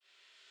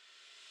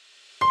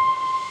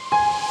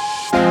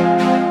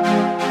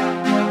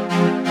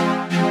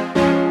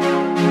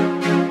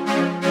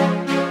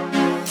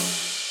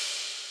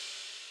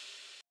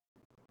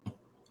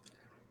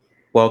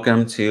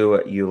Welcome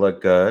to You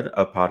Look Good,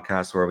 a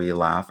podcast where we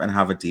laugh and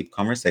have a deep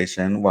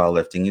conversation while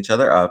lifting each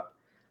other up.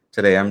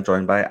 Today I'm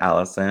joined by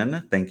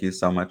Allison. Thank you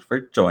so much for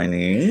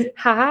joining.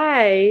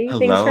 Hi. Hello.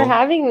 Thanks for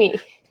having me.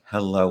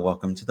 Hello,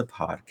 welcome to the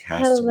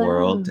podcast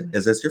world.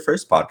 Is this your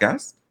first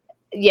podcast?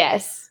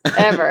 Yes,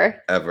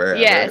 ever. Ever?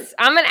 Yes,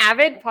 I'm an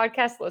avid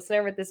podcast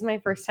listener, but this is my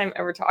first time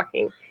ever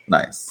talking.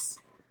 Nice.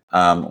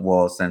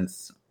 Well,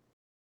 since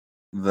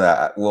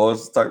that, we'll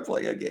start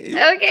playing a game.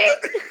 Okay.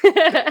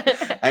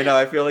 I know,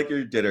 I feel like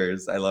you're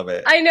jitters. I love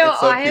it. I know.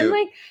 It's so I am cute.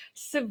 like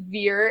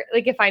severe.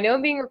 Like if I know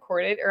I'm being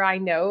recorded or I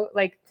know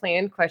like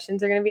planned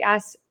questions are going to be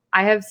asked,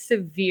 I have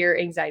severe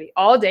anxiety.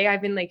 All day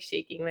I've been like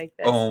shaking like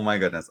this. Oh my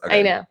goodness. Okay.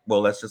 I know.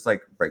 Well, let's just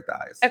like break the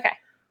ice. Okay.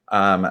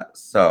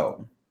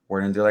 So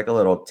we're gonna do like a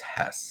little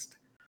test.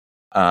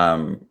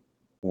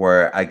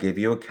 Where I give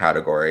you a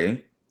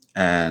category,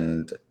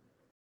 and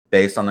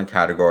based on the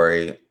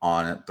category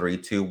on 3,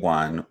 2,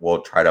 1,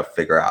 we'll try to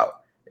figure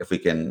out if we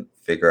can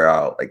figure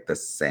out like the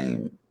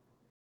same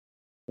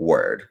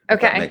word. If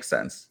Okay. that makes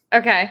sense.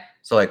 Okay.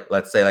 So like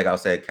let's say like I'll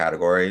say a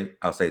category,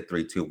 I'll say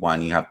 3, 2,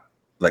 1. You have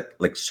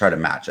like try to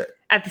match it.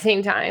 At the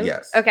same time?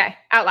 Yes. Okay.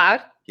 Out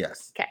loud?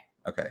 Yes. Okay.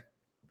 Okay.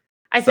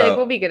 I feel like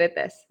we'll be good at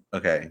this.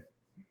 Okay.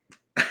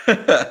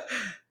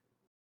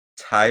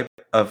 Type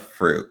of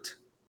fruit.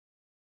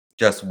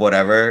 Just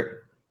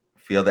whatever.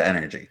 Feel the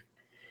energy.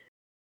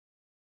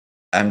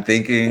 I'm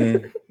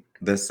thinking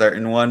this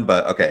certain one,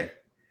 but okay.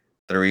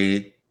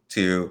 3,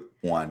 2,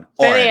 1.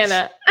 Orange.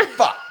 Banana.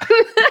 Fuck.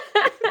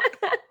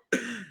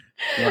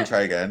 You want to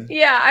try again?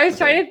 Yeah, I was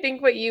trying to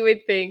think what you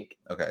would think.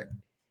 Okay.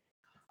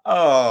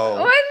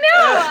 Oh. What? No,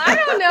 I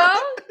don't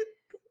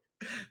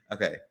know.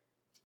 Okay.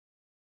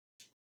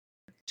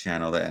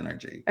 Channel the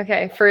energy.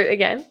 Okay, fruit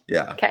again.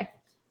 Yeah. Okay.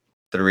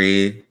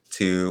 3,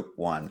 2,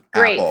 1.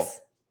 Grapes.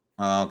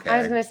 Apple. Okay. I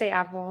was gonna say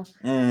apple.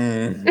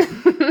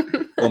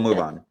 We'll move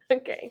on.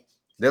 Okay.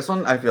 This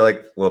one I feel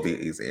like will be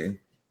easy.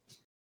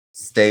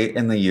 State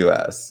in the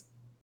U.S.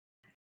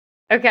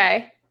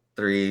 Okay.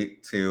 3,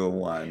 2,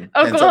 1.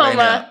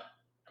 Oklahoma.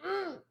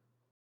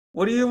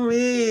 What do you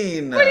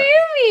mean? What do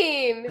you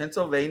mean?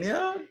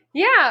 Pennsylvania?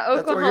 Yeah,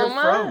 That's where you're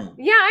Oklahoma. from.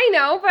 Yeah, I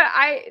know, but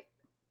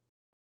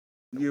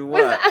You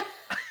was what?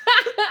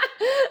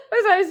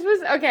 I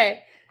supposed to,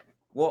 okay.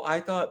 Well, I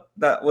thought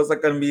that was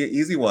like gonna be an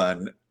easy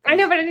one. I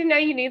know, but I didn't know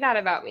you knew that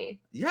about me.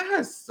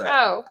 Yes.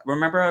 Oh.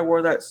 Remember I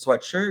wore that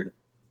sweatshirt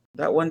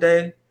that one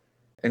day?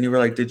 And you were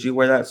like, did you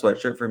wear that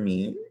sweatshirt for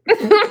me?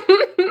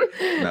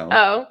 No.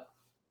 Oh.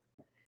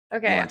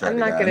 Okay. I'm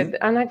not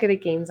good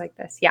at games like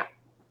this. Yeah.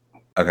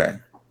 Okay.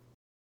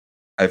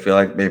 I feel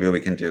like maybe we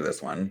can do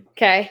this one.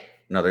 Okay.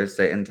 Another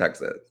state in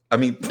Texas. I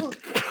mean,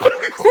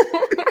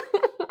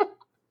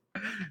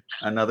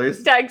 another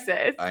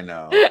Texas. I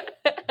know.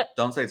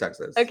 Don't say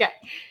Texas. Okay.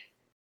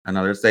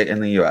 Another state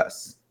in the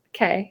U.S.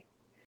 Okay.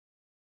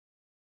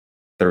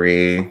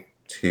 3,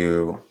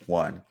 2,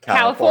 1.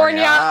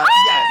 California. Yes.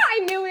 I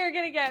knew we were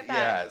gonna get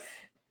that. Yes.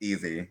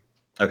 Easy.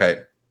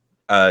 Okay.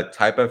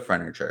 Type of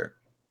furniture.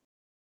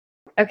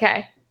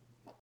 Okay.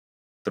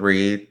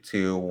 3,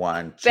 2,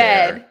 1.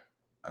 Chair. Bed.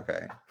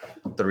 Okay.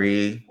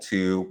 3,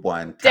 2,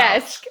 1. Couch.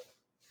 Desk.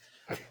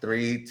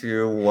 3,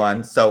 2,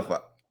 1.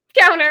 Sofa.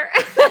 Counter.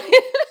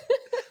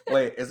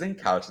 Wait, isn't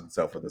couch and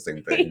sofa the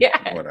same thing?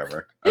 Yeah.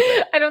 Whatever.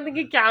 Okay. I don't think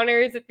a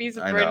counter is a piece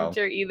of I know.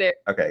 furniture either.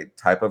 Okay.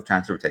 Type of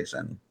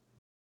transportation.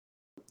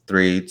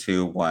 3,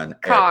 2, 1.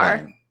 Car.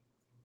 Airplane.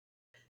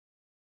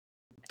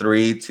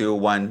 3, 2,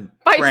 1.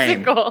 Train.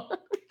 Bicycle.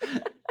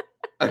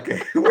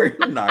 Okay, we're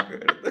not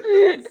good at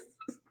this.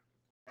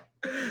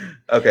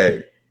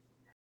 Okay.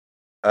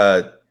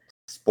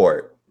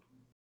 Sport.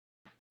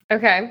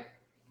 Okay.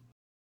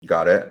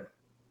 Got it.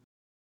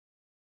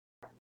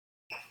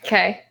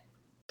 Okay.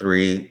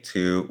 3,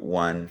 2,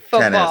 1. Football.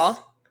 Tennis.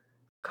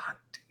 God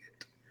dang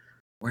it.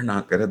 We're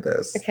not good at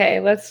this. Okay,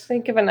 let's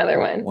think of another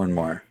one. One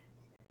more.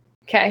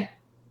 Okay.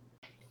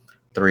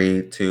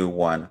 3, 2,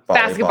 1. Volleyball.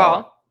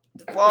 Basketball.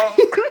 Well,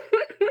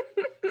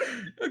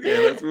 okay,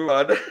 let's move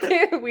on.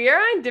 Dude, we are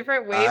on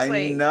different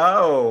wavelengths. I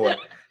know.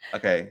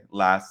 Okay,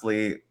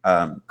 lastly,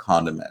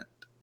 condiment.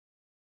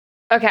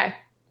 Okay.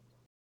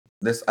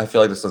 I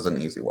feel like this is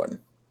an easy one.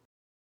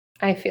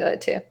 I feel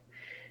it too.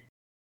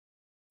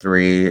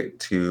 3,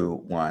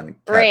 2, 1.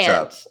 Ketchup.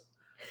 Ranch.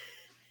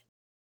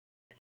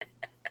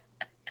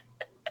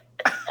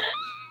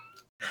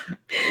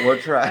 We'll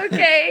try.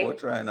 Okay. We'll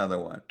try another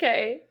one.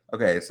 Okay.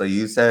 Okay, so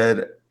you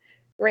said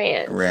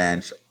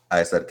Ranch.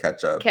 I said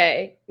ketchup.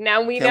 Okay.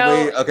 Now we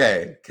know.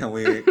 Okay. Can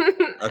we?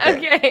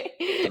 Okay.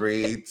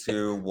 3,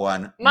 2,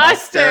 1.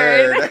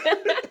 Mustard.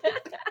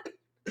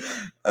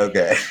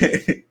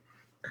 Okay.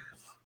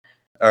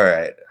 All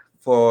right.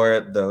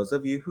 For those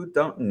of you who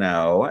don't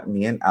know,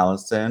 me and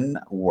Allison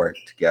work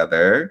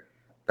together.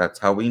 That's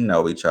how we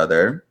know each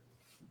other.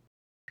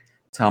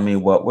 Tell me,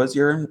 what was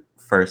your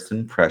first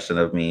impression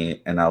of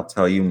me? And I'll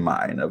tell you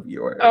mine of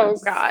yours. Oh,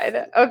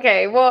 God.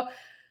 Okay. Well,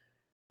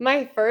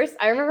 I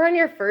remember on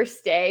your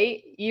first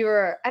day,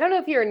 I don't know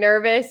if you were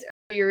nervous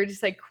or you were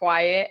just like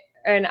quiet.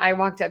 And I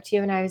walked up to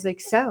you and I was like,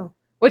 so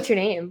what's your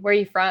name? Where are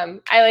you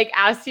from? I like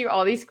asked you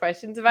all these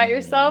questions about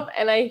yourself,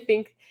 and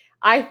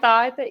I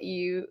thought that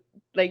you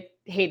like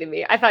hated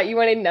me. I thought you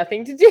wanted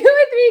nothing to do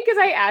with me because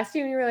I asked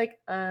you and you were like,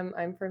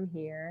 I'm from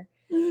here.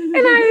 And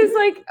I was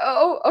like,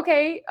 oh,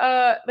 okay.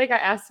 Like I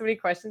asked so many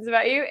questions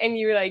about you, and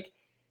you were like,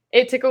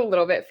 it took a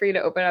little bit for you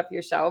to open up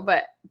your shell,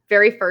 but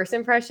very first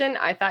impression,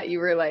 I thought you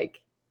were like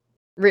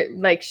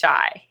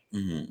shy.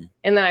 Mm-hmm.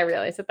 And then I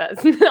realized that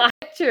that's not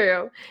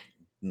true.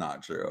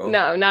 Not true.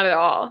 No, not at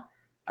all.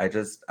 I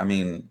feel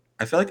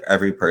like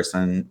every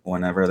person,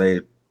 whenever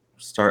they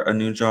start a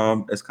new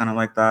job, is kind of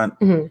like that.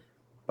 Mm-hmm.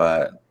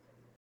 But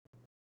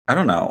I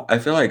don't know. I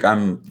feel like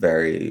I'm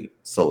very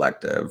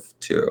selective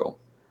too.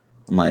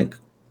 I'm like,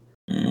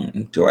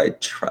 do I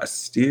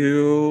trust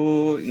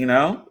you? You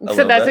know?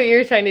 So that's what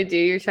you're trying to do.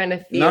 You're trying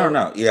to feel.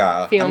 No.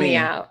 Yeah. Feel me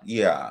out.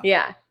 Yeah.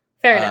 Yeah.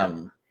 Fair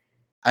enough.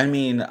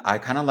 I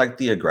kind of like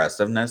the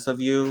aggressiveness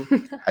of you.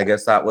 I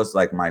guess that was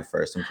like my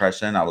first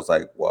impression. I was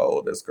like,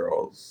 whoa, this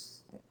girl's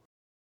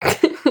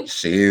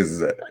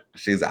she's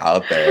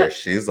out there.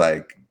 She's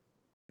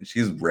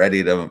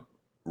ready to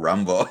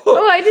rumble.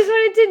 Oh, I just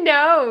wanted to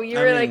know. You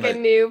were like a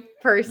new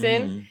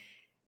person. Mm-hmm.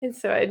 And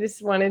so I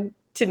just wanted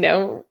to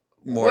know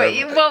what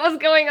was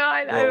going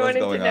on. I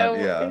wanted to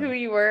know who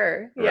you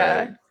were.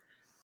 Right.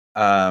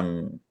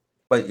 Yeah.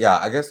 But yeah,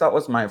 I guess that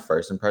was my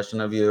first impression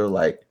of you.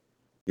 Like,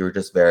 you were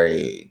just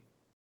very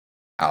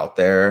out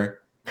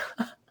there.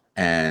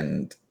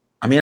 And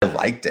I mean, I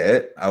liked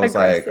it. I was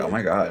like, oh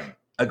my God.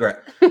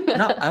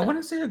 No, I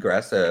wouldn't say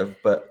aggressive,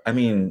 but I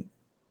mean,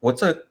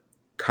 what's a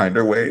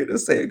kinder way to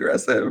say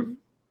aggressive?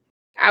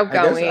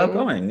 Outgoing. I guess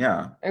outgoing,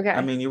 yeah. Okay.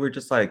 I mean, you were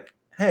just like,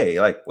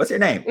 hey, like, what's your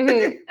name?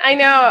 I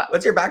know.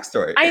 What's your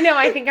backstory? I know.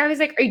 I think I was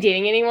like, are you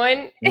dating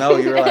anyone? No,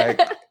 you were like,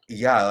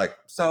 yeah, like,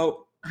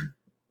 so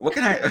what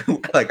can I,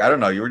 like, I don't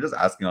know. You were just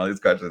asking all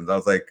these questions. I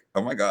was like,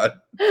 oh my God.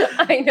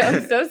 I know.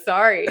 I'm so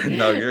sorry.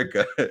 No, you're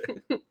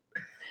good.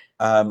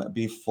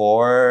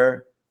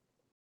 Before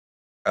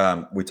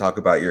we talk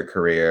about your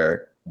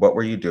career, what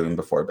were you doing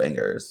before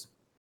Bangers?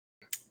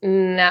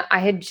 No, I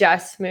had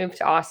just moved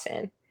to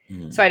Austin.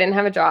 So I didn't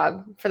have a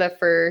job for the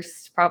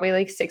first probably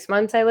like 6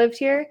 months I lived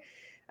here.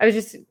 I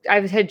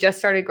had just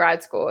started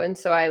grad school. And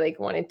so I like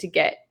wanted to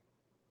get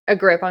a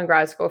grip on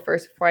grad school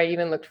first before I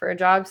even looked for a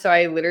job. So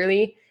I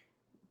literally,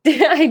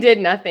 I did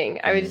nothing.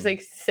 I would just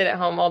like sit at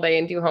home all day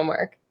and do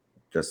homework.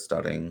 Just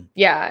studying.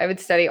 Yeah, I would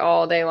study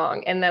all day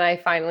long. And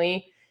then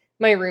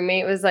my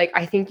roommate was like,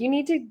 I think you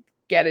need to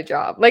get a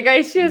job. Like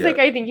she was like,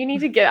 I think you need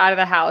to get out of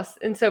the house.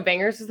 And so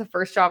Bangers was the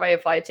first job I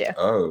applied to.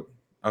 Oh,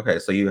 okay.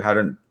 So you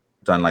hadn't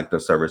done like the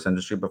service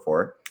industry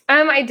before?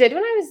 I did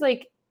when I was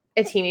like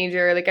a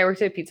teenager. Like I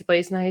worked at a pizza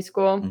place in high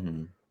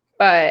school,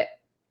 but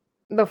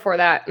before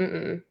that,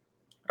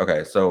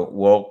 Okay, so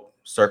we'll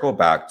circle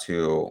back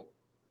to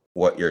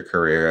what your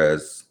career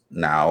is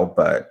now,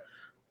 but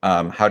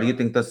how do you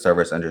think the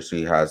service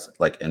industry has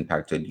like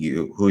impacted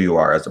you, who you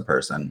are as a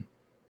person?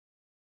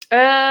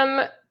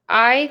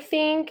 I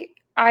think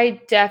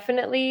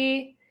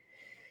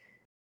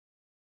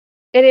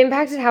it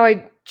impacted how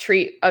I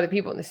treat other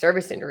people in the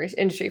service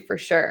industry for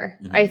sure.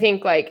 I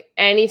think like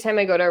anytime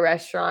I go to a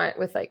restaurant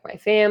with like my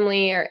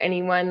family or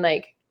anyone,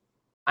 like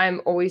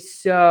I'm always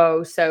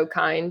so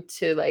kind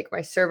to like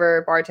my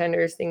server,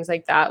 bartenders, things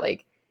like that.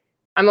 Like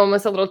I'm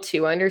almost a little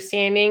too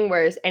understanding,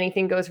 whereas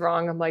anything goes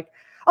wrong, I'm like,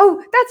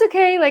 oh, that's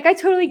okay. Like I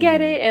totally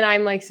get it. And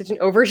I'm like such an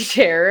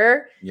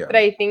oversharer. Yeah. But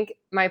I think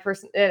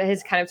it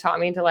has kind of taught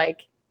me to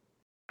like,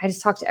 I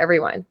just talk to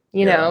everyone,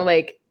 you know,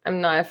 like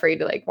I'm not afraid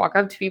to like walk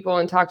up to people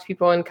and talk to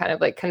people and kind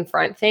of like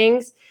confront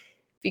things,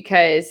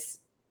 because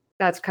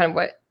that's kind of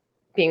what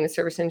being in the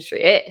service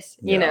industry is,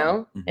 you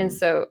know? And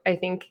so I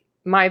think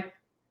I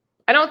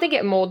don't think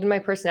it molded my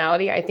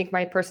personality. I think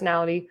my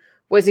personality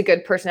was a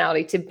good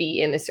personality to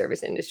be in the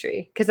service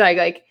industry, because I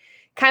like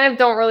kind of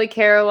don't really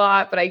care a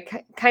lot, but I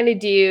kind of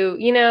do,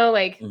 you know,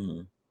 like,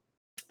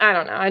 I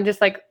don't know. I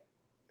just like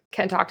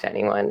can talk to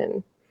anyone,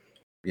 and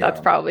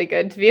that's probably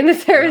good to be in the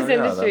service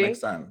industry. That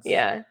makes sense.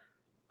 Yeah.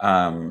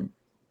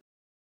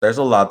 There's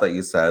a lot that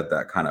you said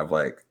that kind of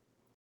like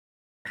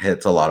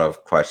hits a lot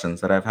of questions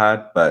that I've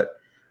had, but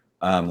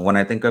when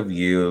I think of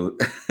you,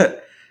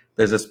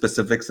 there's a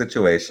specific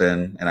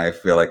situation, and I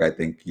feel like I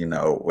think you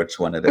know which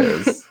one it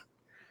is,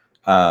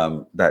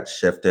 that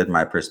shifted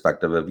my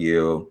perspective of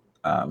you,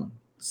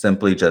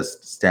 simply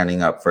just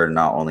standing up for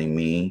not only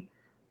me,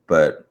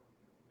 but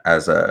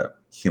as a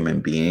human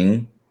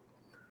being.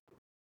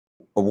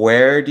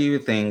 Where do you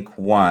think,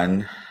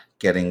 one,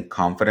 getting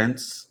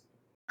confidence?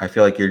 I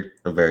feel like you're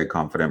a very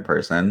confident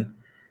person.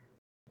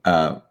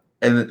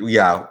 And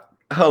yeah,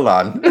 hold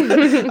on.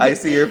 I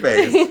see your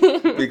face,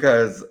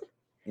 because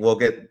we'll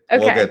get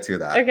to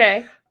that.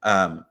 Okay.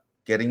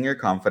 Getting your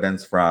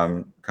confidence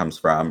comes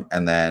from,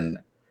 and then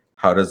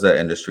how does the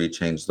industry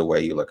change the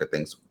way you look at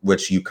things,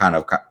 which you kind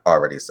of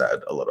already said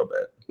a little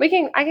bit.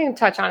 I can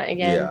touch on it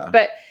again,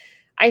 but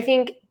I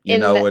think in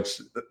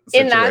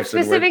that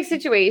specific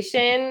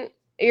situation,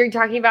 you're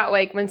talking about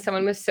like when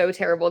someone was so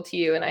terrible to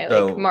you and I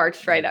like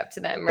marched right up to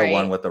them, right? The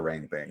one with the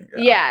rain thing.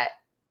 Yeah.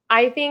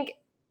 I think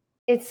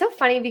it's so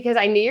funny because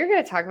I knew you were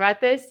going to talk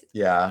about this.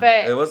 Yeah.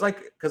 But it was like,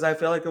 because I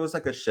feel like it was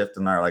like a shift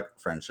in our like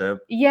friendship.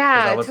 Yeah,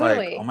 because I was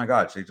totally. like, oh my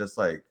God, she just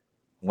like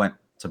went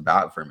to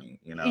bat for me,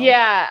 you know?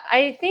 Yeah,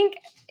 I think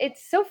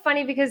it's so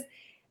funny because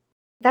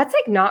that's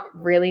like not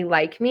really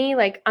like me.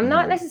 Like, I'm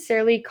not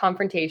necessarily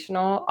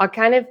confrontational.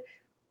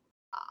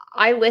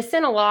 I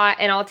listen a lot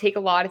and I'll take a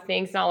lot of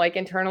things and I'll like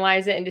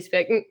internalize it and just be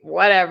like,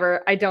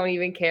 whatever, I don't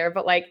even care.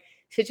 But like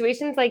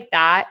situations like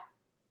that,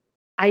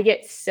 I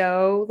get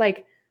so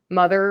like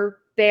mother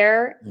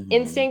bear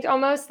instinct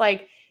almost.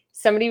 Like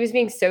somebody was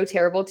being so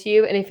terrible to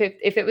you. And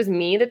if it was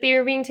me that they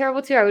were being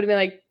terrible to, I would have been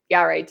like,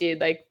 yeah, right, dude,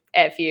 like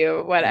F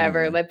you,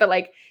 whatever. Like, but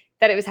like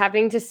that it was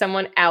happening to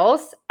someone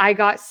else, I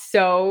got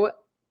so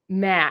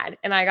mad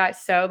and I got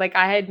so like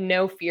I had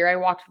no fear. I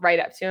walked right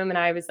up to him and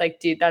I was like,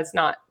 dude, that's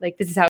not like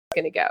this is how it's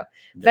gonna go.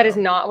 Yeah. That is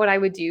not what I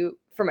would do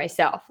for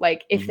myself.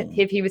 Like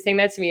if he was saying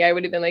that to me, I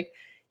would have been like,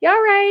 yeah,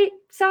 right,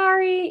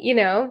 sorry, you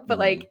know, but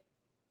like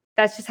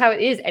that's just how it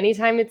is.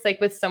 Anytime it's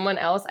like with someone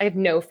else, I have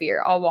no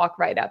fear. I'll walk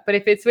right up. But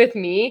if it's with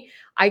me,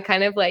 I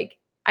kind of like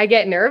I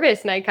get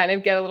nervous and I kind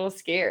of get a little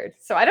scared.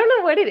 So I don't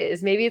know what it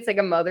is. Maybe it's like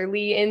a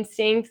motherly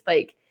instinct,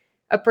 like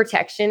a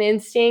protection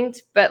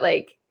instinct, but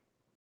like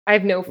I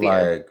have no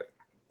fear. Like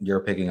you're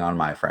picking on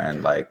my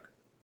friend, like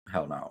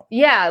hell no.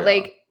 Yeah,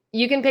 like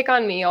you can pick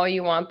on me all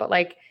you want, but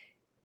like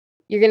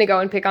you're gonna go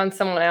and pick on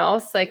someone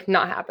else, like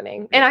not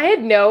happening. And I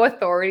had no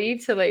authority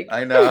to like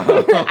I know.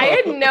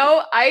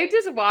 I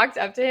just walked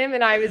up to him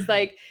and I was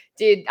like,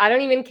 dude, I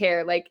don't even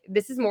care. Like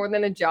this is more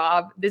than a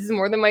job. This is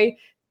more than my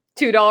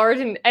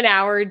 $2 an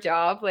hour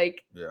job.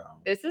 Like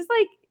this is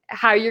like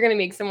how you're gonna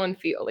make someone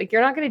feel. Like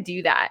you're not gonna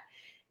do that.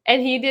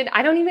 And he did.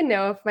 I don't even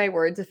know if my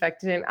words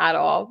affected him at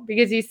all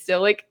because he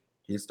still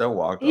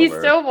walked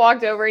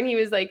over and he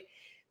was like,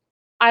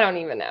 I don't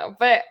even know.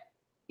 But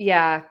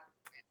yeah,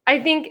 I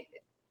think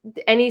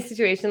any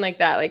situation like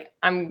that, like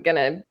I'm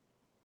gonna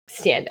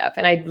stand up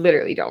and I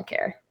literally don't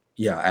care.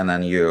 Yeah. And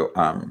then you,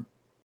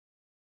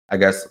 I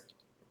guess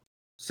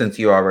since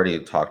you already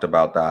talked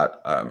about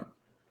that,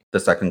 the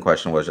second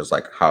question was just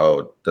like,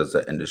 how does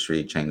the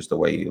industry change the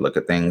way you look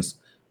at things?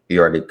 You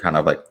already kind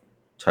of like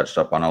touched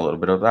up on a little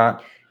bit of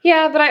that.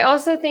 Yeah, but I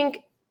also think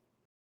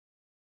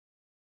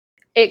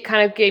it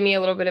kind of gave me a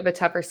little bit of a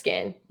tougher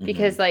skin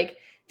because like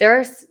there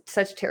are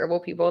such terrible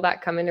people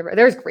that come into,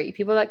 there's great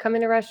people that come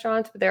into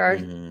restaurants, but there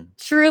are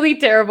truly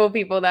terrible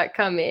people that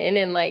come in.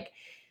 And like,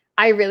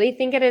 I really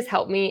think it has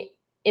helped me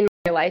in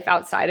my life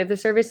outside of the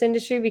service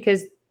industry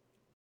because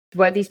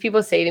what these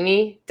people say to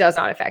me does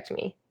not affect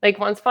me. Like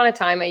once upon a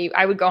time,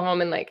 I would go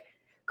home and like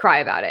cry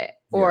about it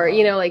or,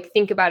 you know, like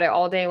think about it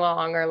all day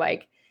long, or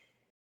like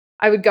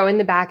I would go in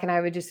the back and I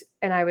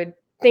would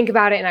think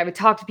about it and I would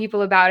talk to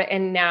people about it.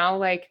 And now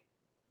like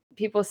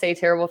people say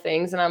terrible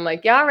things and I'm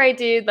like, yeah, right,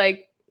 dude.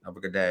 Like, have a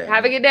good day.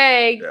 Have a good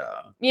day.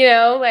 Yeah. You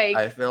know, like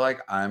I feel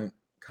like I'm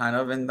kind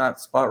of in that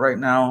spot right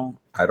now.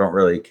 I don't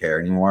really care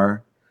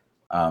anymore.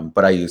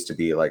 But I used to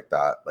be like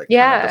that. Like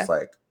kind of just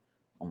like,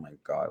 oh my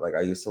God. Like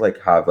I used to like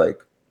have like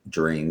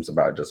dreams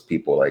about just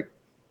people like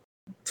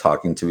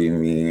talking to me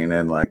mean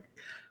and like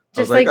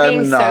just like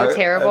being so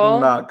terrible.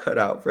 I'm not cut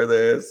out for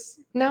this.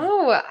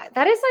 No,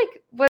 that is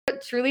like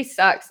what truly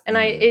sucks. And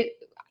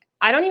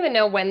I don't even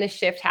know when the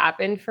shift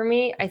happened for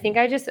me. I think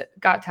I just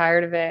got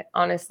tired of it,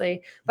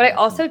 honestly. But I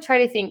also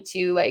try to think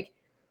too, like,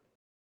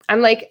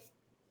 I'm like,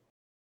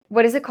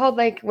 what is it called?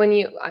 Like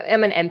when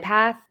I'm an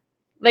empath,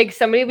 like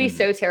somebody will be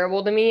so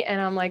terrible to me. And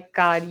I'm like,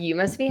 God, you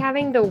must be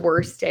having the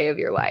worst day of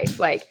your life.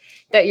 Like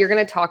that you're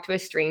going to talk to a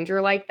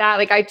stranger like that.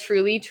 Like I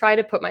truly try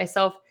to put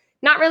myself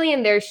not really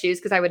in their shoes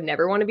because I would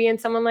never want to be in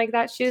someone like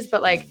that shoes,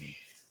 but like,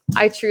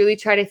 I truly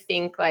try to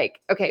think like,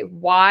 okay,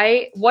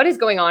 what is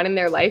going on in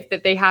their life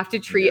that they have to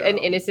treat an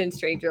innocent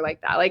stranger like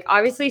that? Like,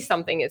 obviously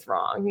something is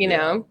wrong, you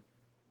know?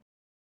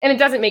 And it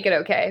doesn't make it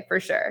okay, for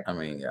sure. I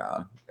mean,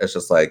 yeah. It's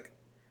just like,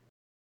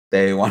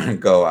 they want to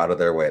go out of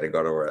their way to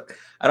go to work.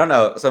 I don't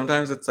know.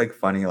 Sometimes it's like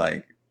funny,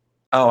 like,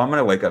 oh, I'm going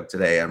to wake up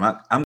today. I'm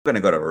going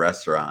to go to a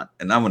restaurant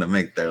and I'm going to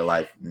make their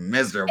life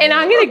miserable. And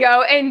I'm going to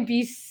go and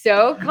be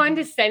so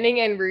condescending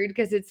and rude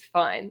because it's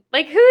fun.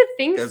 Like, who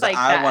thinks like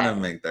that? I want to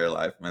make their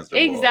life miserable.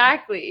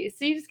 Exactly.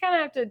 So you just kind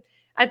of have to,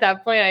 at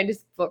that point, I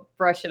just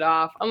brush it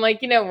off. I'm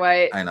like, you know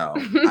what? I know.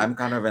 I'm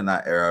kind of in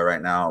that era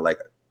right now. Like,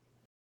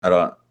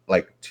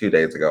 2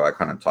 days ago, I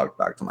kind of talked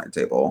back to my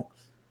table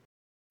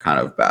kind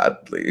of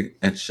badly.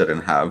 It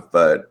shouldn't have,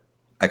 but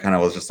I kind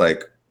of was just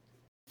like,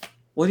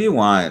 what do you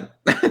want?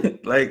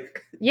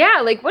 Like,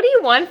 yeah, like, what do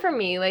you want from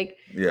me? Like,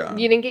 yeah,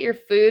 you didn't get your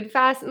food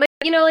fast. Like,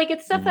 you know, like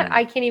it's stuff that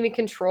I can't even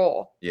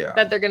control. Yeah.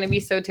 That they're going to be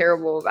so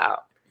terrible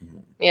about.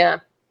 Yeah.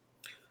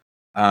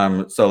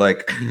 So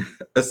like,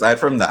 aside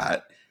from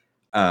that,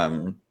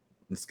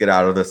 let's get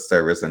out of the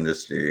service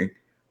industry.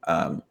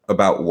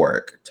 About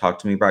work. Talk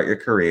to me about your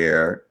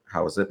career.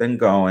 How has it been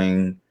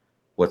going?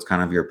 What's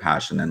kind of your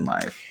passion in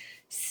life?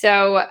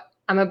 So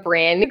I'm a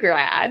brand new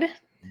grad.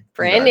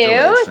 Brand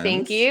new.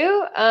 Thank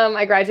you.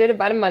 I graduated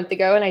about a month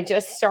ago and I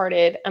just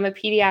started. I'm a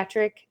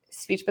pediatric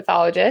speech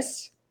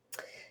pathologist.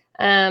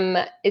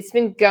 It's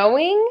been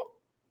going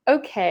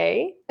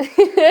okay.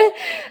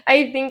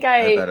 I think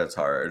I bet it's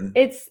hard.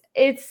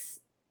 it's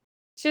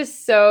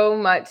just so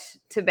much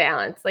to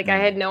balance. Like I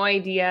had no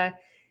idea,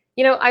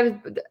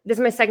 this is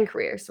my second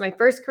career. So my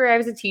first career, I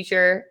was a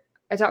teacher.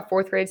 I taught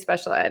fourth grade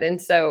special ed.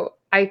 And so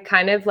I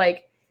kind of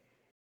like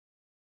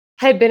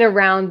had been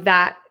around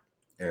that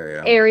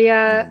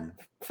area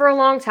for a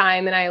long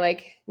time. And I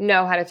like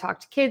know how to talk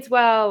to kids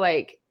well.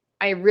 Like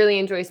I really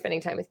enjoy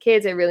spending time with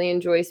kids. I really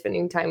enjoy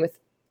spending time with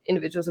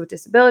individuals with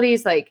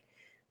disabilities. Like,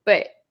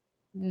 but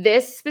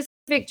this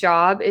specific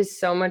job is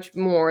so much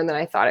more than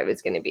I thought it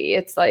was going to be.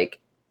 It's like,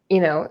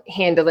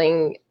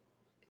 handling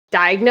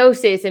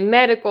diagnosis and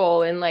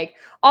medical and like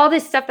all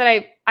this stuff that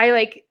I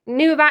like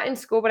knew about in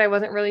school, but I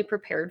wasn't really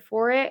prepared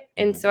for it.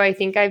 And so I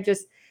think I've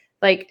just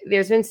like,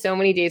 there's been so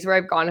many days where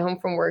I've gone home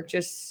from work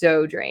just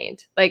so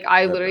drained. Like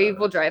I literally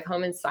will drive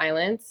home in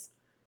silence.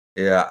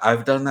 Yeah,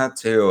 I've done that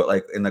too.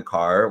 Like in the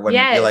car when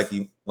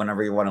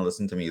whenever you want to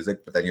listen to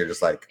music, but then you're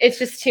just like, it's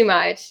just too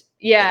much.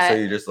 Yeah. So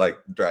you're just like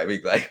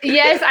driving like.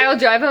 Yes, I will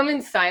drive home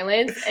in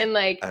silence and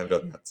like. I've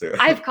done that too.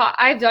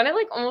 I've done it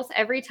like almost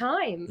every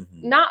time.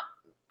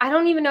 I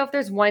don't even know if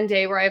there's one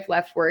day where I've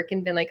left work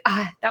and been like,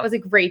 that was a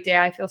great day.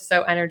 I feel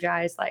so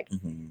energized. Like,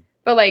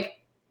 but like,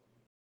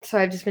 so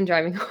I've just been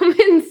driving home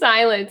in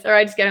silence, or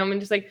I just get home and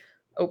just like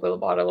open a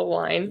bottle of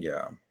wine.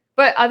 Yeah.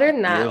 But other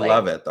than that, you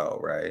love it though,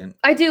 right?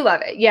 I do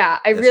love it. Yeah.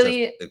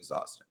 It's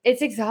exhausting.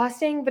 It's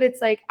exhausting, but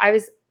it's like, I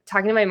was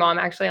talking to my mom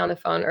actually on the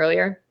phone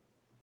earlier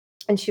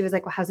and she was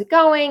like, well, how's it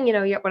going?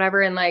 Yeah,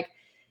 whatever. And like,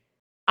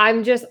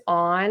 I'm just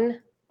on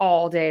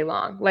all day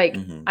long. Like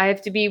I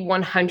have to be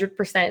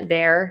 100%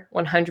 there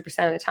 100%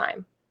 of the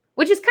time,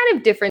 which is kind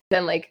of different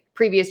than like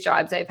previous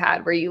jobs I've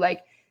had where you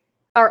like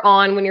are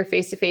on when you're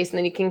face to face and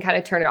then you can kind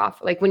of turn it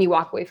off. Like when you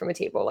walk away from a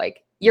table,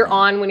 like you're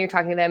on when you're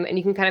talking to them and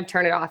you can kind of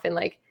turn it off and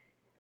like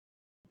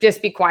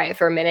just be quiet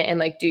for a minute and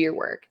like do your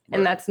work. Right.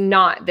 And that's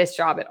not this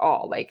job at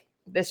all. Like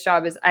this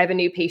job is, I have a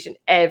new patient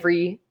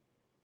every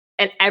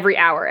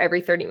hour,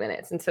 every 30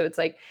 minutes. And so it's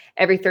like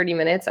every 30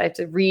 minutes I have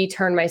to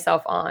return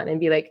myself on and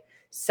be like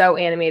so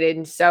animated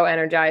and so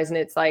energized. And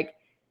it's like,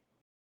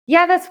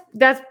 yeah,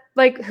 that's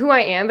like who I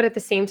am. But at the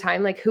same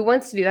time, like who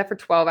wants to do that for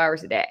 12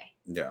 hours a day?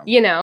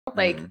 Yeah.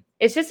 Like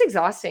it's just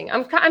exhausting.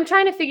 I'm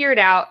trying to figure it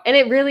out. And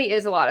it really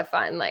is a lot of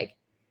fun. Like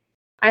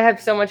I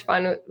have so much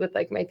fun with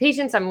like my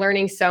patients. I'm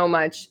learning so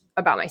much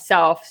about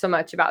myself, so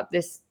much about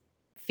this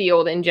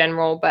field in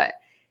general, but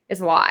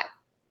it's a lot.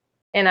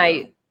 And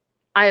I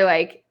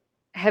like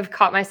have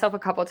caught myself a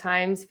couple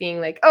times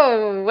being like,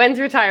 oh, when's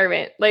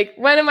retirement? Like,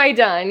 when am I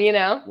done?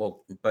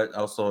 Well, but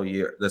also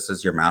this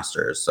is your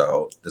master's.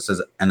 So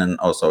and then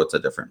also it's a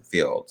different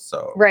field.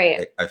 So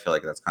right. I feel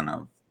like that's kind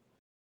of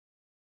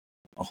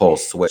a whole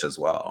switch as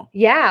well.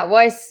 Yeah.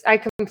 Well,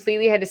 I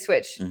completely had to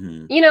switch,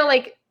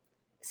 like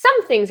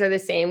some things are the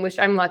same, which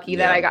I'm lucky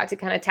that I got to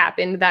kind of tap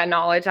into that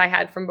knowledge I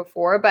had from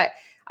before, but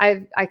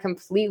I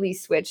completely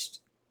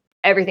switched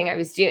everything I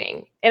was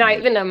doing. And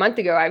even a month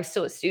ago, I was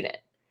still a student.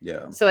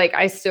 Yeah. So like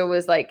I still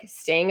was like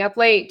staying up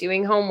late,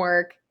 doing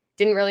homework,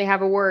 didn't really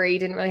have a worry,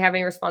 didn't really have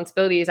any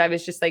responsibilities. I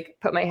was just like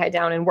put my head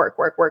down and work.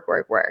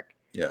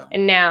 Yeah.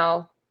 And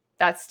now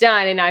that's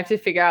done. And I have to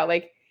figure out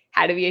like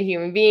how to be a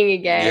human being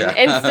again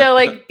and still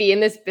like be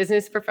in this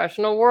business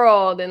professional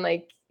world. And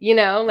like,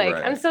 right.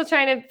 I'm still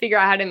trying to figure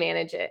out how to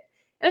manage it.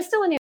 And I'm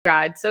still a new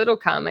grad, so it'll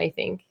come, I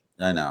think.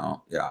 I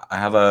know. Yeah. I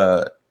have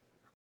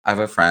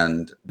a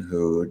friend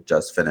who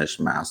just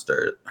finished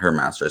her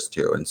master's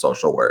too in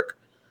social work.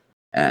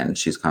 And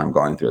she's kind of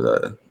going through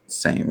the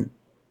same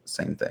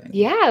thing.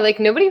 Yeah, like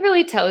nobody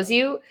really tells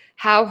you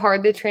how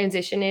hard the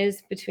transition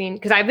is between,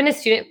 because I've been a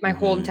student my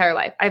whole entire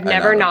life. I've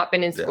never not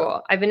been in school. Yeah.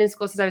 I've been in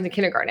school since I was in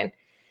kindergarten.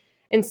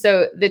 And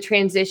so the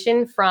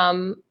transition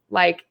from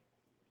like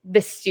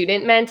the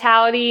student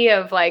mentality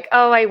of like,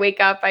 oh, I wake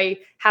up, I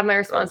have my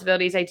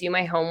responsibilities, I do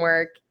my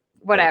homework,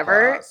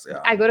 whatever.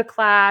 I go to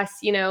class,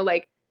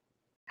 like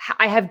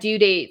I have due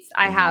dates,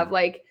 I have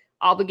like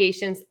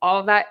obligations, all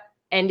of that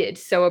ended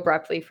so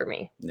abruptly for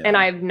me. Yeah. And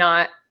I've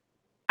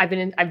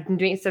been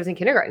doing it since I was in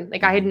kindergarten.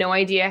 Like I had no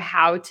idea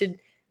how to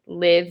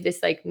live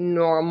this like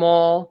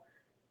normal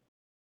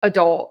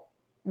adult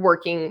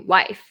working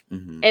life.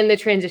 And the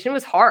transition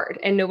was hard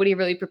and nobody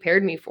really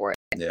prepared me for it.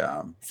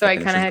 Yeah. So I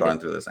kind of had gone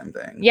through the same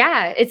thing.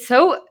 Yeah. It's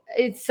so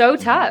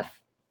tough.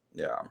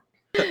 Yeah.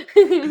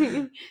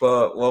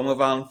 But we'll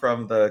move on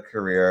from the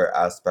career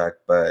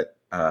aspect, but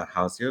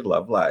how's your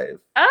love life?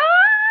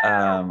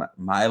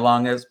 My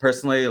longest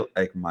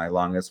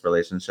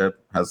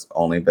relationship has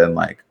only been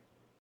like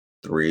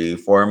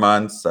 3-4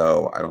 months,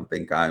 so I don't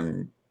think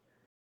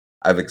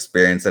I've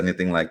experienced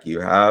anything like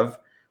you have.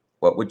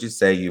 What would you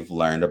say you've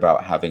learned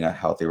about having a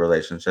healthy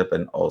relationship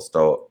and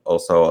also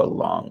a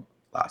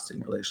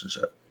long-lasting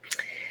relationship?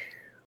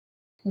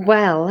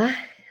 Well,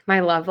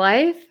 my love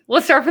life.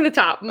 Let's start from the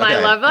top. My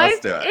love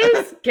life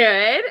is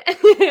good.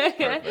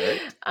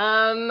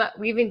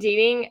 We've been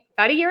dating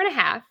about 1.5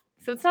 years.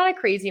 So it's not a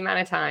crazy amount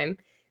of time,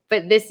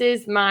 but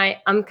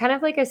I'm kind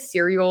of like a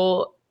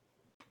serial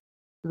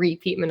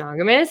repeat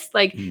monogamist.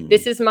 Like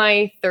this is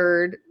my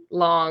third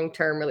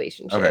long-term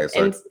relationship. Okay,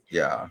 so and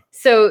yeah.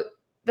 So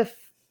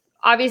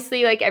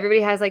obviously, like, everybody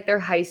has like their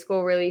high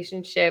school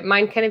relationship.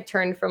 Mine kind of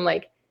turned from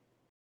like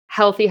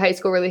healthy high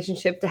school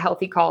relationship to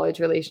healthy college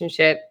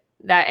relationship.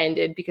 That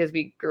ended because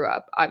we grew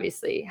up,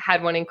 obviously.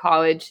 Had one in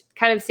college,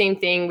 kind of same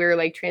thing. We were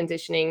like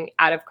transitioning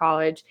out of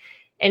college.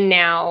 And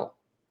now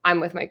I'm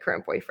with my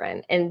current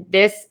boyfriend. And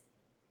this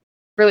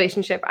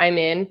relationship I'm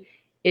in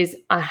is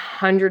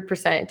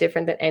 100%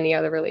 different than any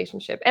other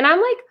relationship. And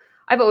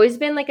I've always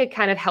been like a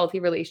kind of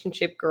healthy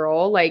relationship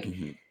girl. Like,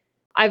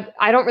 Mm-hmm.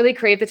 I don't really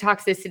crave the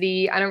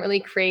toxicity. I don't really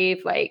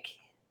crave like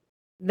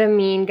the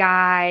mean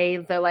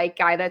guy, the like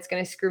guy that's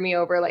going to screw me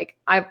over. Like,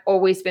 I've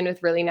always been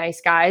with really nice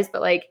guys,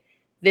 but like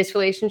this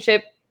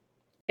relationship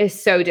is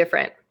so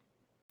different.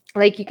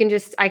 Like,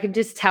 I could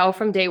just tell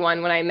from day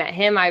one when I met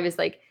him, I was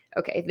like,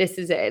 okay, this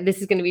is it. This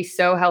is going to be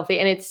so healthy.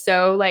 And it's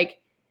so like,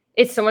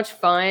 it's so much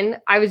fun.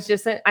 I was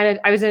in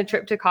a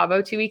trip to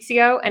Cabo 2 weeks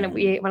ago. And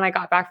when I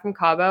got back from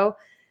Cabo,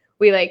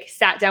 we like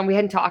sat down. We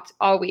hadn't talked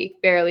all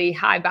week, barely,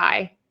 hi,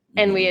 bye.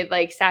 And we had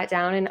like sat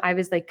down and I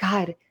was like,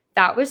 God,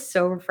 that was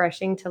so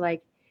refreshing to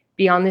like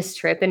be on this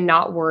trip and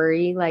not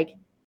worry like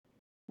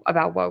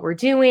about what we're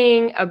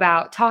doing,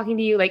 about talking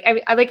to you. Like,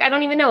 I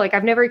don't even know. Like,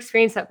 I've never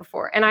experienced that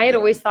before. And I had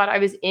always thought I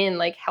was in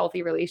like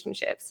healthy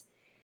relationships,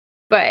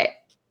 but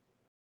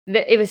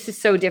it was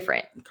just so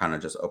different. Kind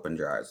of just opened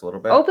your eyes a little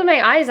bit. Opened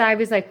my eyes. I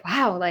was like,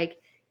 wow,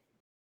 like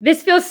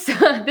this feels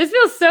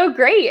so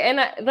great. And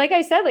like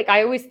I said, like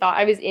I always thought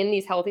I was in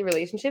these healthy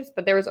relationships,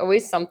 but there was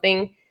always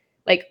something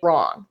like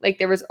wrong. Like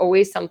there was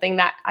always something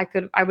that I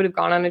would have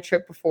gone on a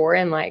trip before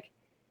and like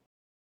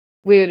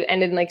we would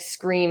end in like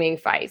screaming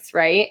fights,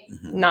 right?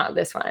 Mm-hmm. Not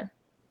this one.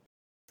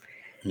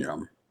 Yeah.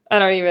 I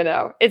don't even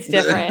know. It's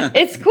different.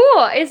 It's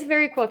cool. It's a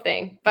very cool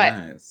thing. But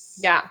nice.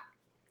 Yeah.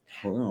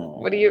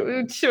 Cool. What do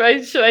you should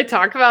I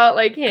talk about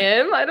like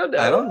him? I don't know.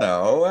 I don't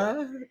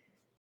know.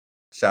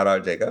 Shout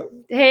out Jacob.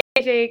 Hey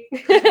Jake.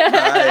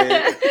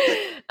 Hi.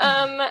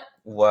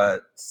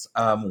 What's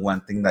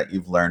one thing that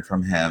you've learned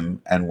from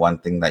him and one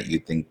thing that you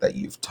think that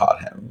you've taught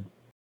him?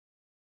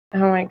 Oh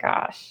my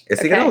gosh.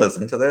 Is he gonna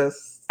listen to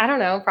this? I don't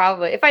know,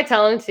 probably. If I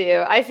tell him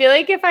to. I feel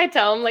like if I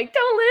tell him like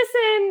don't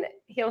listen,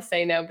 he'll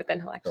say no, but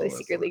then he'll actually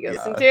secretly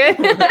listen to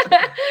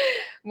it.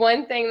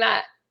 One thing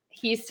that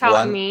he's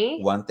taught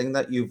me. One thing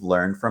that you've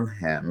learned from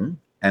him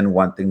and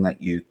one thing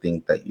that you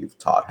think that you've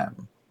taught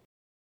him.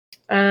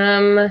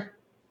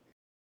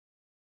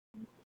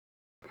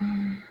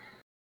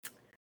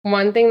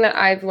 One thing that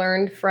I've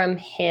learned from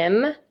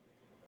him,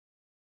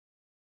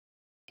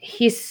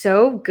 he's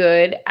so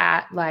good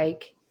at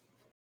like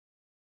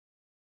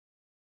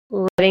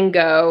letting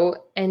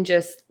go and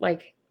just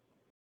like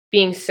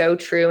being so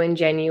true and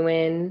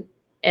genuine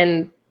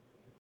and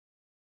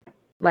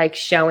like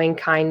showing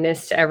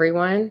kindness to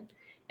everyone.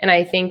 And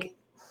I think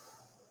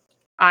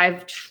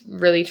I've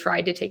really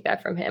tried to take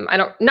that from him.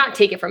 Not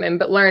take it from him,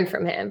 but learn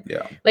from him.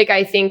 Yeah. Like,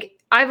 I think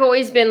I've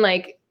always been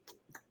like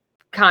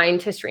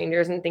kind to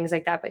strangers and things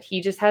like that, but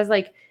he just has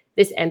like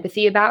this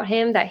empathy about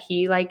him that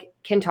he like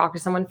can talk to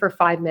someone for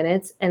 5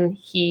 minutes and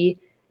he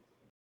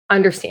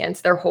understands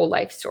their whole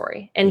life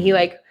story. And he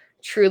like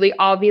truly,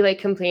 I'll be like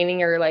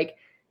complaining or like,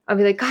 I'll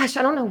be like, gosh,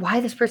 I don't know why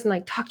this person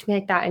like talked to me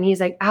like that. And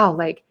he's like, ow,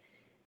 like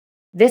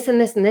this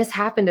and this and this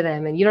happened to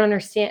them. And you don't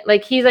understand.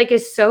 Like, he's like,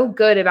 is so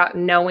good about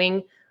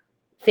knowing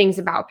things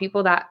about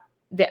people that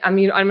I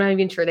mean, I'm not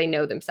even sure they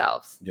know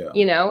themselves,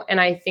 you know? And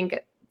I think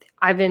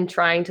I've been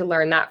trying to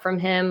learn that from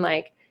him.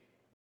 Like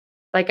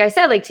I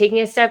said, like taking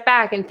a step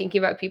back and thinking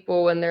about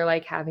people when they're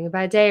like having a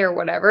bad day or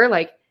whatever,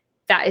 like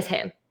that is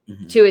him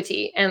to a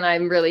T. And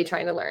I'm really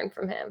trying to learn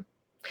from him.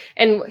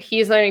 And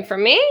he's learning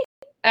from me.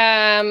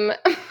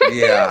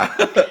 Yeah.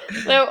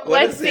 So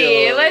let's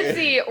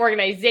see.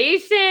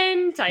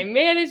 Organization, time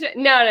management.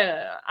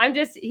 No.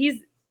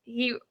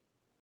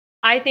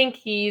 I think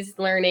he's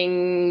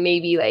learning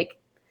maybe like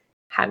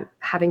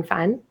having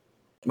fun.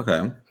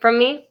 Okay. From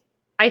me.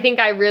 I think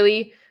I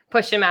really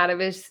push him out of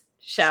his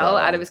shell,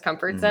 out of his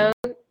comfort zone,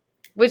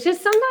 which is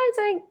sometimes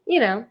like, you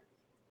know,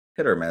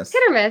 hit or miss.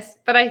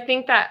 But I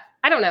think that,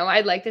 I don't know.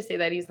 I'd like to say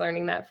that he's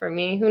learning that from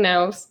me. Who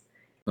knows?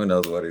 Who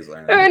knows what he's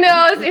learning? Who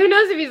knows? Who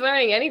knows if he's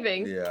learning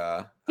anything?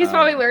 Yeah. He's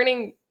probably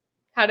learning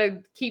how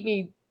to keep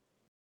me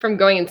from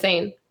going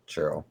insane.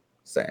 True.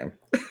 Same.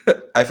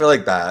 I feel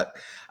like that.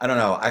 I don't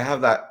know. I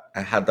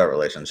had that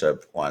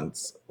relationship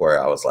once where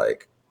I was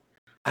like,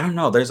 I don't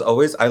know.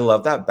 I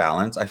love that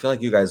balance. I feel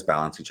like you guys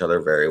balance each other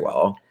very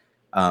well.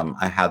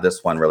 I had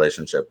this one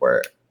relationship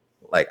where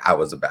like I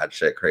was a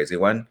batshit crazy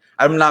one.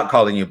 I'm not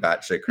calling you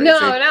batshit crazy. No,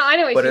 I know what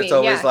you mean. But it's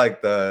always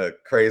like the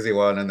crazy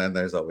one, and then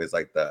there's always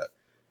like the,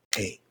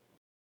 hey,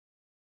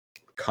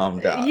 calm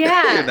down.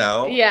 Yeah. You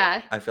know?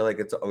 Yeah. I feel like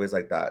it's always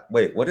like that.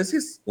 Wait, what is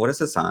his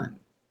sign?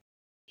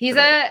 He's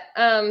a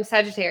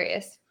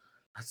Sagittarius.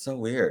 That's so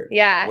weird.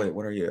 Yeah. Wait,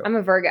 what are you? I'm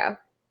a Virgo.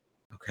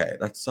 Okay,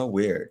 that's so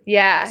weird.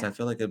 Yeah. Because I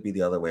feel like it'd be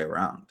the other way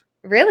around.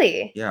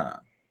 Really? Yeah.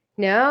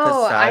 No.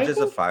 Because Sag is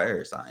a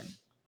fire sign.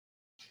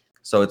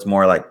 So it's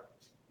more like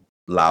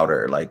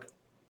louder, like.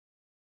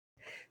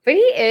 But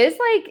he is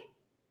like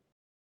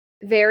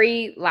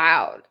very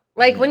loud.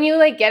 Like when you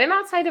like get him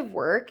outside of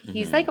work,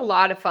 he's like a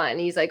lot of fun.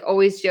 He's like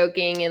always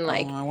joking and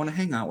like I want to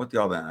hang out with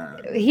y'all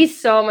then. He's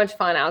so much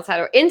fun outside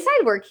of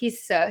inside work.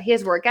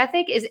 His work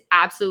ethic is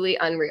absolutely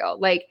unreal.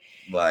 Like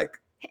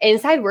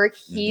inside work,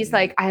 he's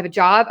like, I have a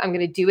job. I'm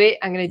going to do it.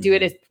 I'm going to do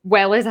it as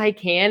well as I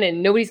can.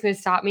 And nobody's going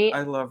to stop me.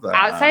 I love that.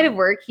 Outside of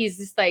work, he's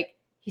just like,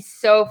 he's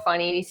so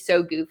funny. And he's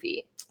so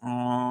goofy.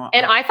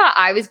 And I thought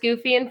I was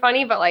goofy and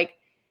funny, but like,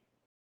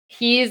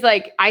 he's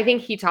like, I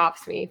think he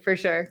tops me for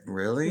sure.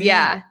 Really?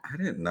 Yeah. I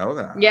didn't know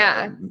that.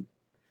 Yeah.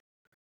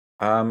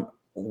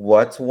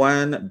 What's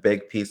one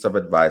big piece of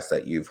advice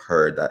that you've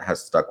heard that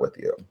has stuck with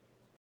you?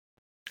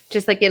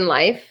 Just like in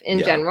life, in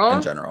general?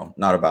 In general.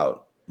 Not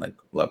about like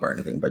love or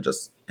anything, but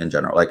just in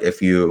general. Like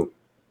if you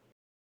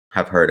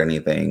have heard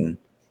anything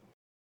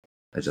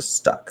that just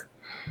stuck.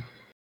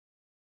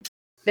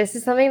 This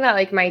is something that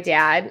like my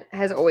dad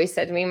has always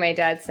said to me. My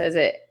dad says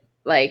it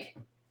like,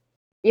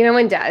 you know,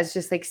 when dads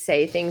just like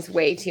say things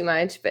way too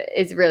much, but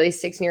it really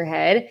sticks in your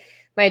head.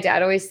 My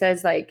dad always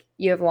says like,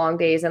 you have long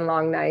days and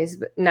long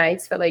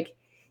nights, but like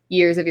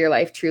years of your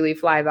life truly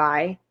fly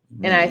by.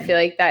 And I feel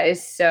like that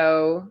is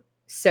so,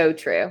 so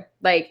true.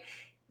 Like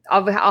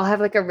I'll have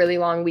like a really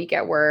long week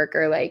at work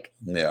or like,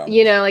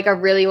 you know, like a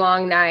really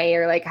long night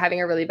or like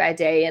having a really bad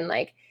day. And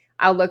like,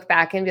 I'll look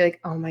back and be like,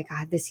 oh my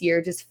God, this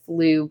year just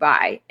flew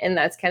by. And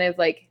that's kind of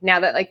like, now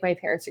that like my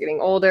parents are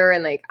getting older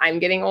and like I'm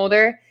getting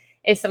older,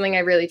 it's something I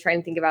really try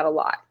and think about a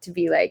lot to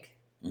be like,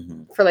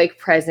 for like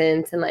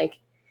present and like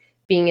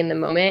being in the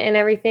moment and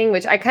everything,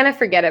 which I kind of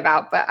forget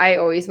about, but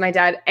my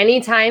dad,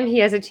 anytime he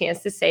has a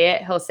chance to say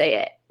it, he'll say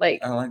it.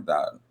 Like, I like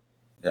that.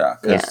 Yeah.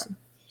 Because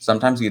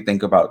sometimes you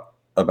think about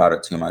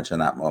it too much in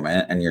that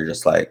moment and you're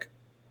just like,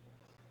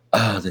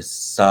 oh, this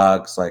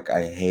sucks. Like,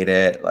 I hate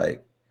it.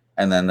 Like,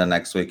 and then the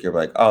next week you're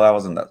like, oh, that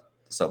wasn't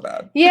so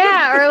bad.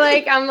 Yeah. Or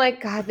like, I'm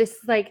like, God, this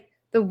is like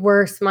the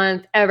worst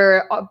month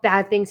ever.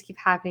 Bad things keep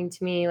happening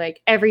to me.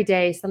 Like every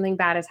day something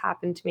bad has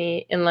happened to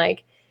me. And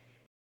like,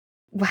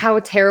 how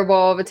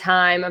terrible of a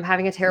time. I'm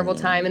having a terrible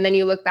time. And then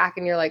you look back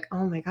and you're like,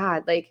 oh my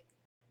God, like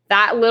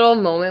that little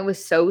moment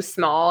was so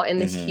small in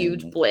this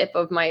huge blip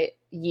of my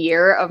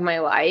year of my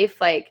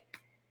life. Like,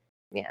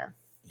 yeah.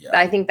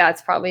 I think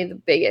that's probably the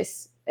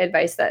biggest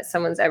advice that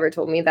someone's ever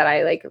told me that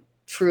I like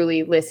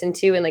truly listen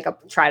to and like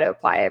try to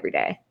apply every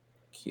day.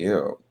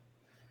 Cute.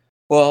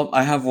 Well,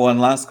 I have one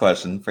last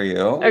question for you.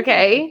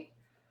 Okay.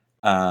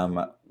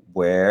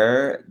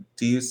 Where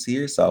do you see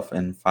yourself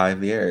in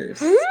 5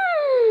 years?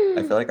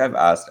 I feel like I've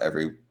asked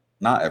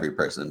not every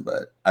person,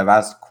 but I've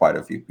asked quite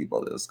a few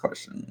people this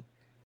question.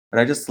 But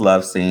I just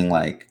love seeing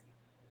like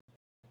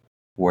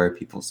where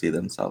people see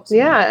themselves in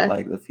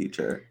like the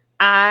future.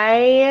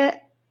 So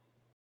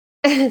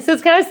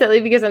it's kind of silly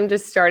because I'm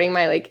just starting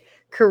my like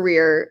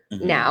career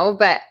now,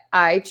 but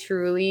I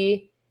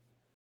truly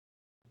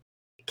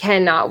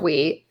cannot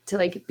wait to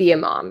like be a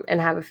mom and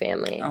have a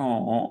family.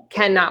 Oh,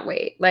 cannot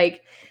wait.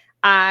 Like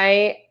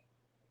I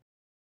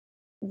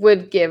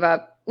would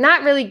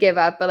not really give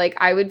up, but like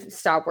I would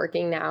stop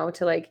working now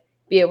to like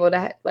be able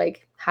to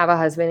like have a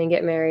husband and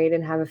get married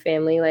and have a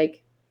family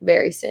like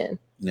very soon.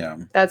 Yeah.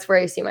 That's where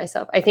I see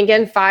myself. I think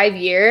in 5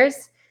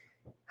 years,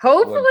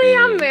 hopefully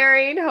I'm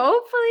married.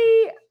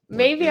 Hopefully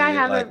maybe I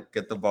have like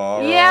get the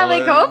ball. Yeah, rolling.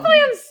 Like hopefully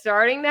I'm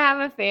starting to have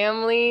a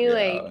family. Yeah.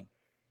 Like,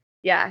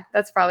 yeah,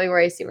 that's probably where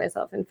I see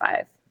myself in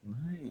 5.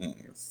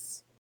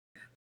 Nice.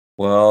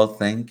 Well,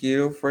 thank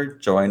you for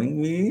joining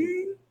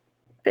me.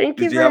 Thank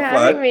you for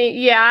having me.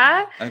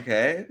 Yeah.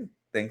 Okay.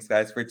 Thanks,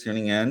 guys, for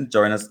tuning in.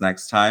 Join us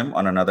next time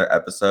on another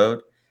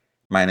episode.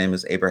 My name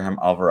is Abraham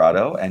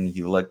Alvarado, and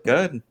you look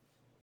good.